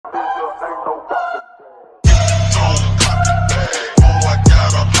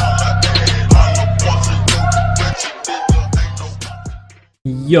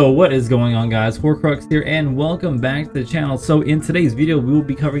Yo, what is going on, guys? Hoarcrux here, and welcome back to the channel. So in today's video, we will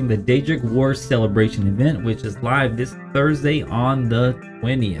be covering the Daedric War Celebration event, which is live this Thursday on the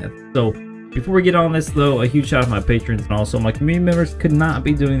 20th. So before we get on this though, a huge shout out to my patrons and also my community members. Could not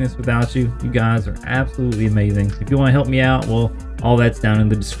be doing this without you. You guys are absolutely amazing. If you want to help me out, well, all that's down in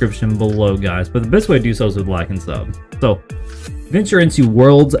the description below, guys. But the best way to do so is with like and sub. So venture into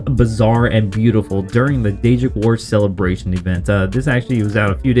Worlds Bizarre and Beautiful during the Daedric War Celebration event. This actually was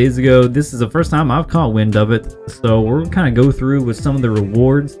out a few days ago. This is the first time I've caught wind of it, so we're gonna kind of go through with some of the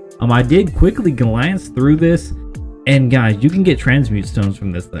rewards. I did quickly glance through this, and guys, you can get transmute stones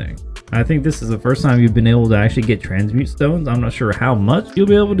from this thing. I think this is the first time you've been able to actually get transmute stones. I'm not sure how much you'll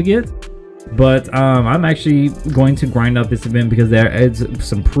be able to get, but I'm actually going to grind out this event because there is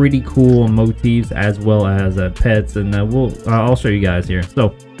some pretty cool motifs as well as pets, and I'll show you guys here.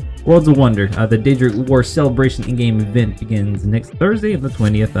 So Worlds of Wonder, the Daedric War Celebration in-game event begins next Thursday on the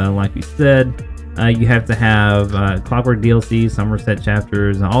 20th. Like we said, you have to have Clockwork DLC, Somerset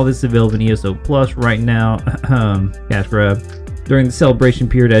chapters, and all this available in ESO Plus right now. Cash grab. During the celebration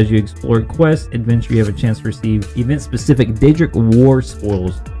period, as you explore quest adventure, you have a chance to receive event-specific Daedric War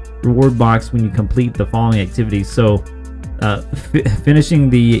spoils reward box when you complete the following activities. So finishing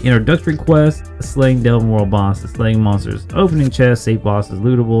the introductory quest, slaying Delve World bosses, slaying monsters, opening chests, safe bosses,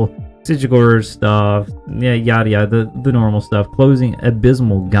 lootable, sigil orders stuff, yeah, yada yada, the normal stuff, closing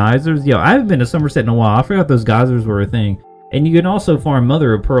abysmal geysers. Yo, I haven't been to Somerset in a while. I forgot those geysers were a thing. And you can also farm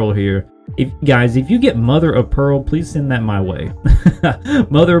Mother of Pearl here. If you get Mother of Pearl, please send that my way.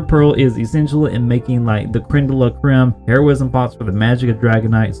 Mother of Pearl is essential in making like the creme de la creme heroism pots for the magic of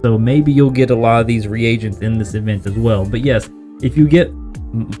Dragonite, so maybe you'll get a lot of these reagents in this event as well. But yes, if you get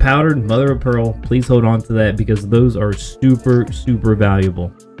powdered Mother of Pearl, please hold on to that because those are super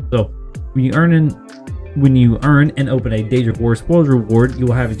valuable. So when you earn and open a Daedric War Spoils reward, you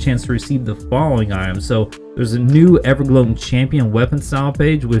will have a chance to receive the following items. So there's a new Everglowing Champion weapon style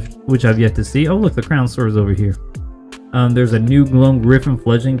page, which I've yet to see. Oh look, the crown sword is over here. There's a new Glowing Griffin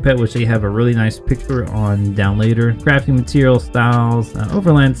fledgling pet, which they have a really nice picture on down later. Crafting material styles,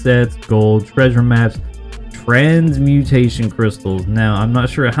 overland sets, gold, treasure maps, transmutation crystals. Now, I'm not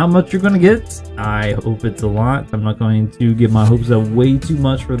sure how much you're going to get. I hope it's a lot. I'm not going to get my hopes up way too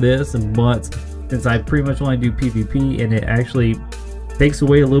much for this, but since I pretty much only do PvP and it actually takes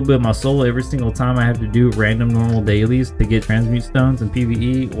away a little bit of my soul every single time I have to do random normal dailies to get transmute stones and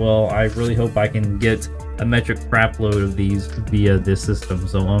PvE, well, I really hope I can get a metric crap load of these via this system.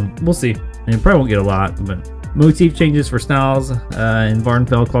 So we'll see. And probably won't get a lot, but motif changes for styles in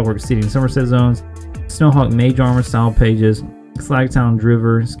Vardenfell, Clockwork City, and Somerset zones. Snowhawk Mage Armor style pages, Slagtown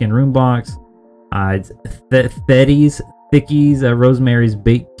Driver skin room box, Thickies, Rosemary's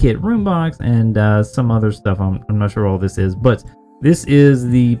Bait Kit room box, and some other stuff. I'm not sure what all this is, but this is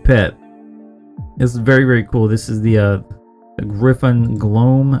the pet. This is very cool. This is the Griffin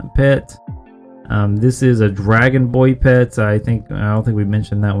Gloam pet. This is a Dragon Boy pet. I don't think we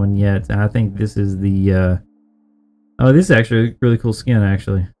mentioned that one yet. I think this is the oh, this is actually a really cool skin.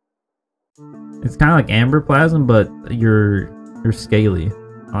 Actually, it's kind of like Amber Plasm, but you're scaly.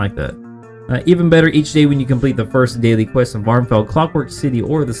 I like that. Even better, each day when you complete the first daily quest in Vardenfell, Clockwork City,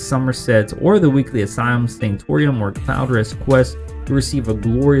 or the Somerset, or the weekly Asylum, Sanctorium, or Cloudrest quest, you receive a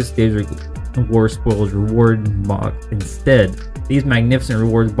glorious Daedric War Spoils reward box instead. These magnificent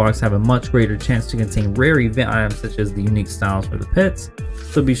rewards boxes have a much greater chance to contain rare event items such as the unique styles for the pets,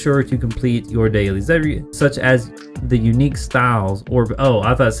 so be sure to complete your dailies, such as the unique styles, or oh,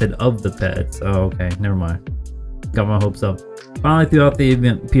 I thought it said of the pets. Oh, okay, never mind. Got my hopes up. Finally, throughout the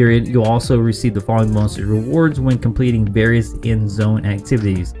event period, you'll also receive the following bonus rewards when completing various in-zone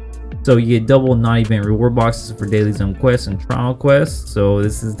activities. So you get double non-event reward boxes for daily zone quests and trial quests. So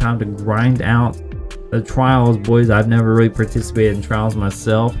this is time to grind out the trials, boys. I've never really participated in trials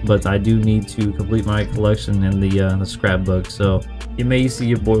myself, but I do need to complete my collection in the scrapbook. So you may see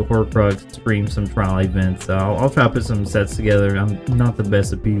your boy Hoarcrux stream some trial events. I'll try to put some sets together. I'm not the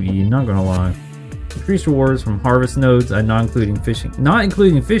best at PvE, not gonna lie. Increased rewards from harvest nodes, not including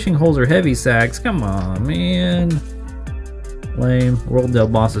fishing holes or heavy sacks. Come on, man. Lame. World Delve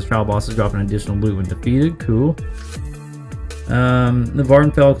bosses, trial bosses drop an additional loot when defeated. Cool. The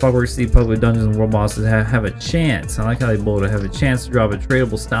Vardenfell, Clockwork City, public dungeons, and world bosses have a chance. I like how they bold it. Have a chance to drop a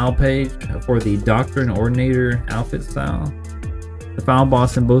tradable style page for the Doctrine Ordinator outfit style. The final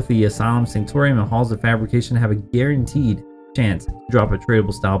boss in both the Asylum, Sanctorium, and Halls of Fabrication have a guaranteed chance to drop a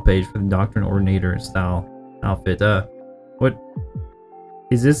tradable style page for the Doctrine Ordinator style outfit. What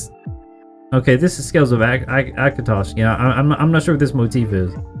is this? Okay, this is Scales of Akatosh. Yeah, I'm not sure what this motif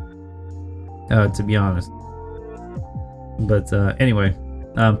is, to be honest. But anyway,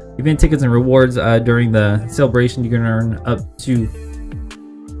 Event tickets and rewards during the celebration. You can earn up to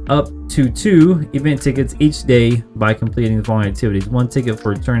 2 event tickets each day by completing the following activities. 1 ticket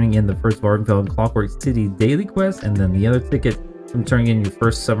for turning in the first Vardenfell and Clockwork City daily quest, and then the other ticket from turning in your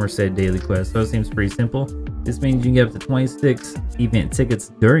first Somerset daily quest. So it seems pretty simple. This means you can get up to 26 event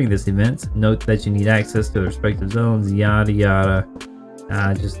tickets during this event. Note that you need access to the respective zones, yada yada.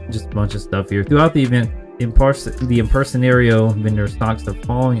 Just a bunch of stuff here. Throughout the event, the impersonario vendor stocks the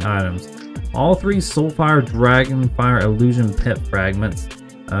following items: all 3 Soulfire Dragonfire Illusion pet fragments.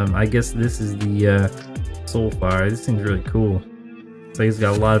 I guess this is the Soulfire. This thing's really cool. So it's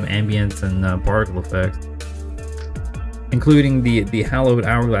got a lot of ambience and particle effects, including the Hallowed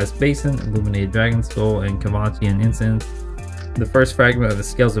Hourglass Basin, Illuminated Dragon Skull, and Kavachian Incense. The first fragment of the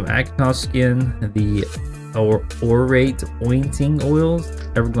Scales of Akatosh skin, the Orate Ointing Oils,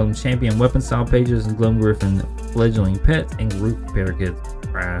 Evergloam Champion Weapon Style Pages, and Gloam Griffin Fledgling Pets, and Roof Repair Kits.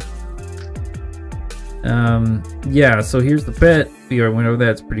 Crash. Yeah, so here's the pet. We already went over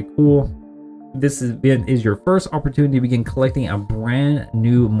that. It's pretty cool. This event is your first opportunity to begin collecting a brand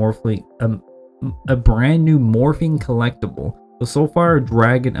new morphing collectible, the Soulfire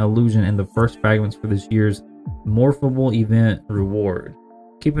Dragon Illusion, and the first fragments for this year's morphable event reward.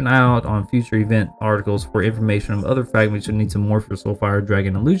 Keep an eye out on future event articles for information on other fragments you'll need to morph your Soulfire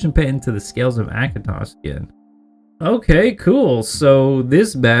Dragon Illusion pet into the Scales of Akatosh skin. Okay, cool. So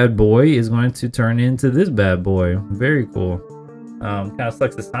this bad boy is going to turn into this bad boy. Very cool. Kind of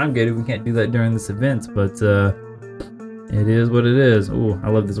sucks this time gated. We can't do that during this event, but it is what it is. Oh, I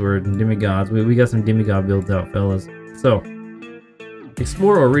love this word, demigods. We got some demigod builds out, fellas. So,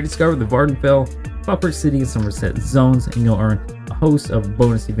 explore or rediscover the Vardenfell, Clockwork City, and Somerset zones, and you'll earn a host of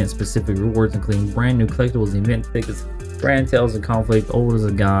bonus event-specific rewards, including brand new collectibles, event tickets, Grand Tales of Conflict, Old as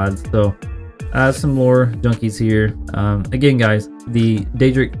the Gods. So, some lore junkies here. Again, guys, the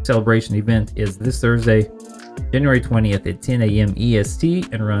Daedric celebration event is this Thursday, January 20th at 10 a.m. EST,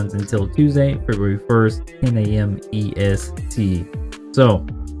 and runs until Tuesday, February 1st, 10 a.m. EST. So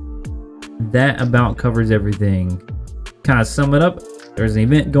that about covers everything. Kind of sum it up, there's an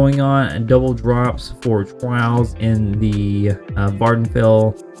event going on and double drops for trials in the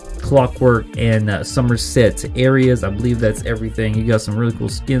Vardenfell, Clockwork, and Somerset areas. I believe that's everything. You got some really cool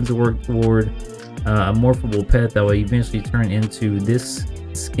skins to work toward. A morphable pet that will eventually turn into this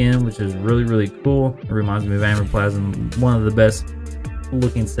skin, which is really cool. It reminds me of Amberplasm, one of the best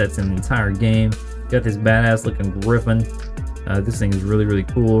looking sets in the entire game. Got this badass looking griffin. This thing is really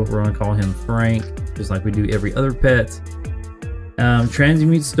cool. We're gonna call him Frank, just like we do every other pet.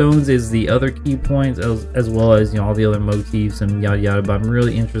 Transmute stones is the other key point, as well as, you know, all the other motifs and yada yada. But I'm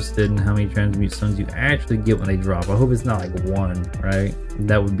really interested in how many transmute stones you actually get when they drop. I hope it's not like 1, right?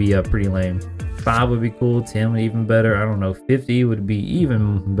 That would be pretty lame. 5 would be cool, 10 would be even better. I don't know, 50 would be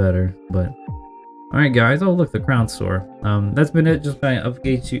even better. But all right, guys. Oh, look, the crown store. That's been it. Just kind of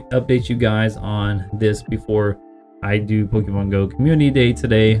update you guys on this before I do Pokemon Go Community Day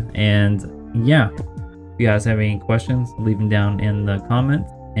today. And yeah, if you guys have any questions, leave them down in the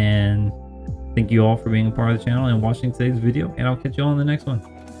comments. And thank you all for being a part of the channel and watching today's video. And I'll catch you all in the next one.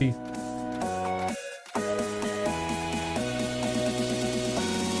 Peace.